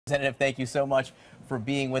Representative, thank you so much for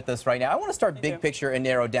being with us right now. I want to start big picture and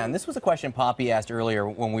narrow down. This was a question Poppy asked earlier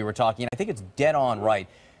when we were talking, and I think it's dead on right.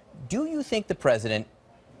 Do you think the president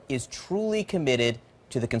is truly committed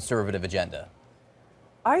to the conservative agenda?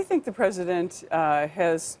 I think the president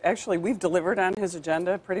we've delivered on his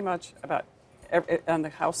agenda pretty much on the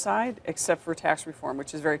House side, except for tax reform,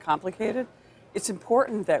 which is very complicated. It's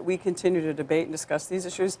important that we continue to debate and discuss these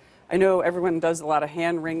issues. I know everyone does a lot of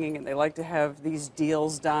hand-wringing, and they like to have these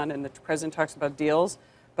deals done, and the president talks about deals.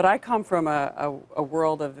 But I come from a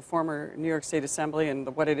world of the former New York State Assembly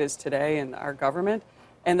and what it is today in our government.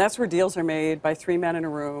 And that's where deals are made by three men in a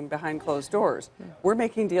room behind closed doors. We're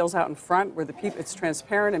making deals out in front where it's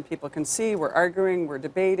transparent and people can see. We're arguing, we're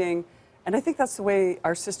debating. And I think that's the way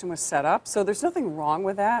our system was set up. So there's nothing wrong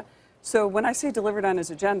with that. So when I say delivered on his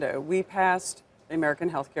agenda, we passed the American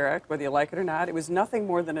Health Care Act, whether you like it or not. It was nothing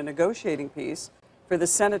more than a negotiating piece for the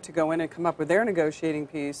Senate to go in and come up with their negotiating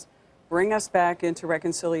piece, bring us back into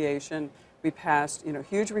reconciliation. We passed,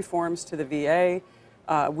 huge reforms to the VA.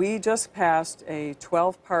 We just passed a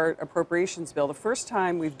 12-part appropriations bill, the first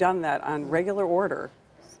time we've done that on regular order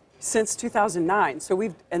since 2009.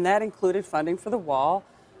 And that included funding for the wall.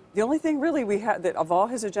 The only thing really we had that of all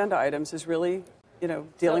his agenda items is really,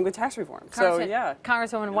 dealing with tax reform. So, yeah.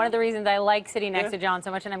 Congresswoman, one of the reasons I like sitting next to John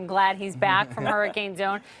so much, and I'm glad he's back from Hurricane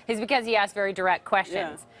Zone, is because he asked very direct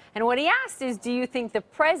questions. And what he asked is, do you think the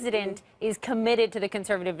president is committed to the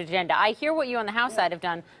conservative agenda? I hear what you on the House side have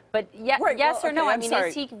done, but yes or no? I mean,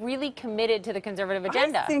 is he really committed to the conservative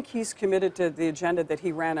agenda? I think he's committed to the agenda that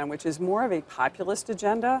he ran on, which is more of a populist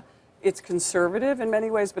agenda. It's conservative in many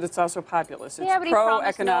ways, but it's also populist. It's but he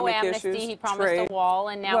promised no amnesty, he promised trade. a wall,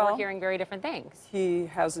 and now we're hearing very different things. He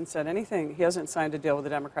hasn't said anything. He hasn't signed a deal with the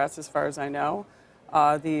Democrats, as far as I know.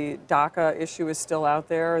 The DACA issue is still out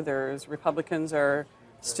there. Republicans are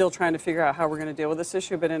still trying to figure out how we're going to deal with this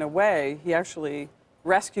issue, but in a way, he actually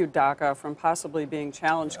rescued DACA from possibly being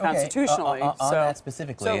challenged constitutionally. On that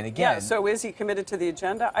specifically, and again... so is he committed to the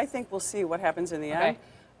agenda? I think we'll see what happens in the end.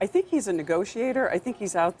 I think he's a negotiator. I think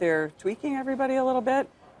he's out there tweaking everybody a little bit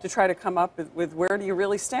to try to come up with where do you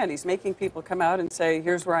really stand. He's making people come out and say,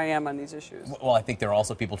 here's where I am on these issues. Well, I think there are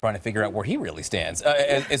also people trying to figure out where he really stands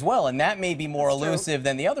as well, and that may be more elusive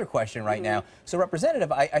than the other question right now. So,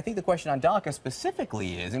 Representative, I think the question on DACA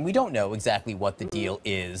specifically is, and we don't know exactly what the deal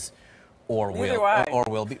is or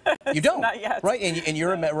will be. You don't, not yet. Right? And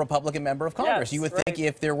you're a Republican member of Congress. Yes, you would think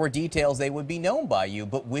if there were details, they would be known by you,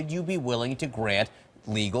 but would you be willing to grant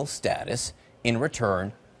legal status in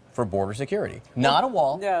return for border security? Not a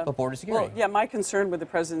wall, but border security. Well, my concern with the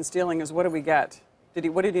president's dealing is what do we get?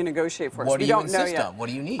 What did he negotiate for us? What do we you don't know insist yet. on? What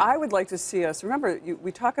do you need? I would like to see us, remember,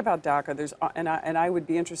 we talk about DACA, and I would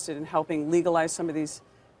be interested in helping legalize some of these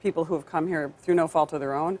people who have come here through no fault of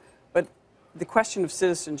their own, but the question of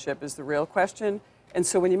citizenship is the real question. And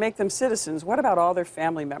so when you make them citizens, what about all their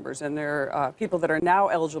family members and their people that are now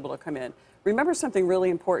eligible to come in? Remember something really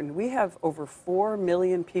important. We have over 4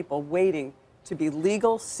 million people waiting to be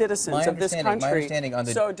legal citizens of this country. My understanding on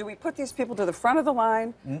the... So do we put these people to the front of the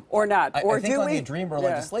line or not? I think on the Dreamer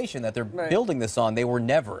legislation that they're building this on, they were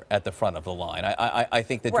never at the front of the line. I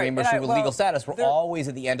think the Dreamers who with legal status were always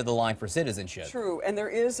at the end of the line for citizenship. True, and there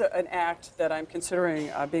is an act that I'm considering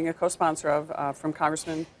being a co-sponsor of from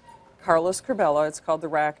Congressman Carlos Curbelo. It's called the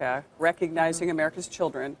RAC Act, Recognizing America's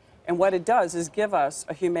Children. And what it does is give us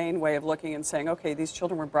a humane way of looking and saying, okay, these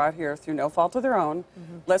children were brought here through no fault of their own.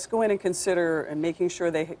 Let's go in and consider and making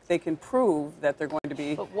sure they can prove that they're going to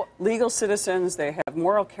be legal citizens, they have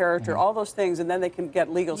moral character, all those things, and then they can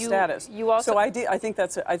get legal status. So I think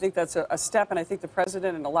that's a step, and I think the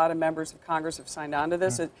president and a lot of members of Congress have signed on to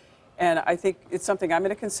this. And I think it's something I'm going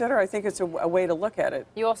to consider. I think it's a way to look at it.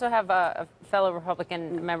 You also have a fellow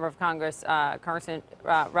Republican member of Congress, Congressman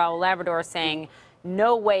Raul Labrador, saying,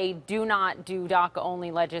 no way, do not do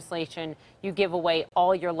DACA-only legislation. You give away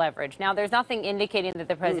all your leverage. Now, there's nothing indicating that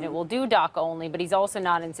the president will do DACA-only, but he's also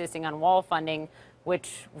not insisting on wall funding,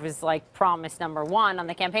 which was like promise number one on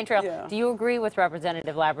the campaign trail. Do you agree with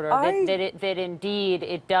Representative Labrador that indeed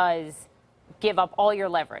it does give up all your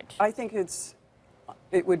leverage? I think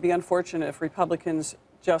it would be unfortunate if Republicans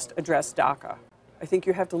just address DACA. I think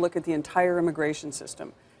you have to look at the entire immigration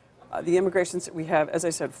system. The immigrations that we have, as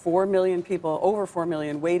I said, 4 million people, over 4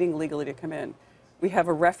 million, waiting legally to come in. We have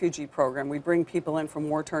a refugee program. We bring people in from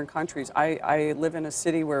war-torn countries. I live in a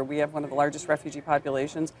city where we have one of the largest refugee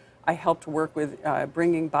populations. I helped work with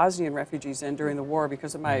bringing Bosnian refugees in during the war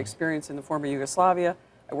because of my experience in the former Yugoslavia.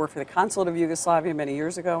 I worked for the consulate of Yugoslavia many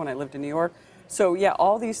years ago when I lived in New York. So, yeah,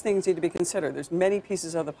 all these things need to be considered. There's many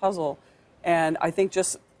pieces of the puzzle. And I think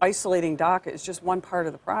just isolating DACA is just one part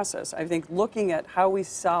of the process. I think looking at how we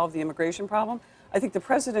solve the immigration problem, I think the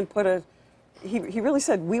president he really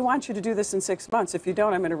said, we want you to do this in 6 months. If you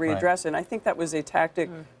don't, I'm going to readdress it. And I think that was a tactic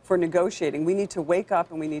for negotiating. We need to wake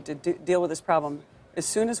up and we need to deal with this problem. As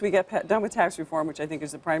soon as we get done with tax reform, which I think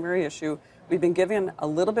is the primary issue, we've been given a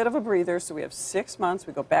little bit of a breather, so we have 6 months.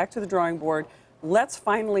 We go back to the drawing board. Let's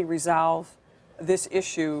finally resolve this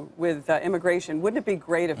issue with immigration. Wouldn't it be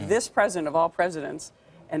great if this president of all presidents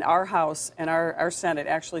and our House and our Senate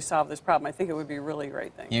actually solve this problem? I think it would be a really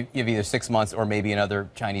great thing. You have either 6 months or maybe another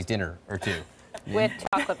Chinese dinner or two. With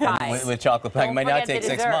chocolate pie. With chocolate pie. It might not take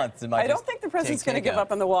 6 months. It might I don't think the president's going to give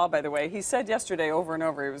up on the wall, by the way. He said yesterday over and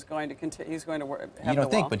over he was going to continue. He's going to have You don't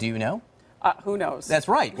think, but do you know? Who knows? That's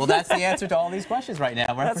right. Well, that's the answer to all these questions right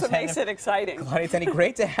now. That's what makes it exciting. Claudia Tenney,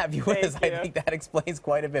 great to have you with us. Thank I you. think that explains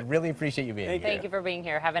quite a bit. Really appreciate you being here. Thank you for being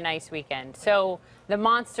here. Have a nice weekend. So the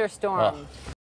monster storm.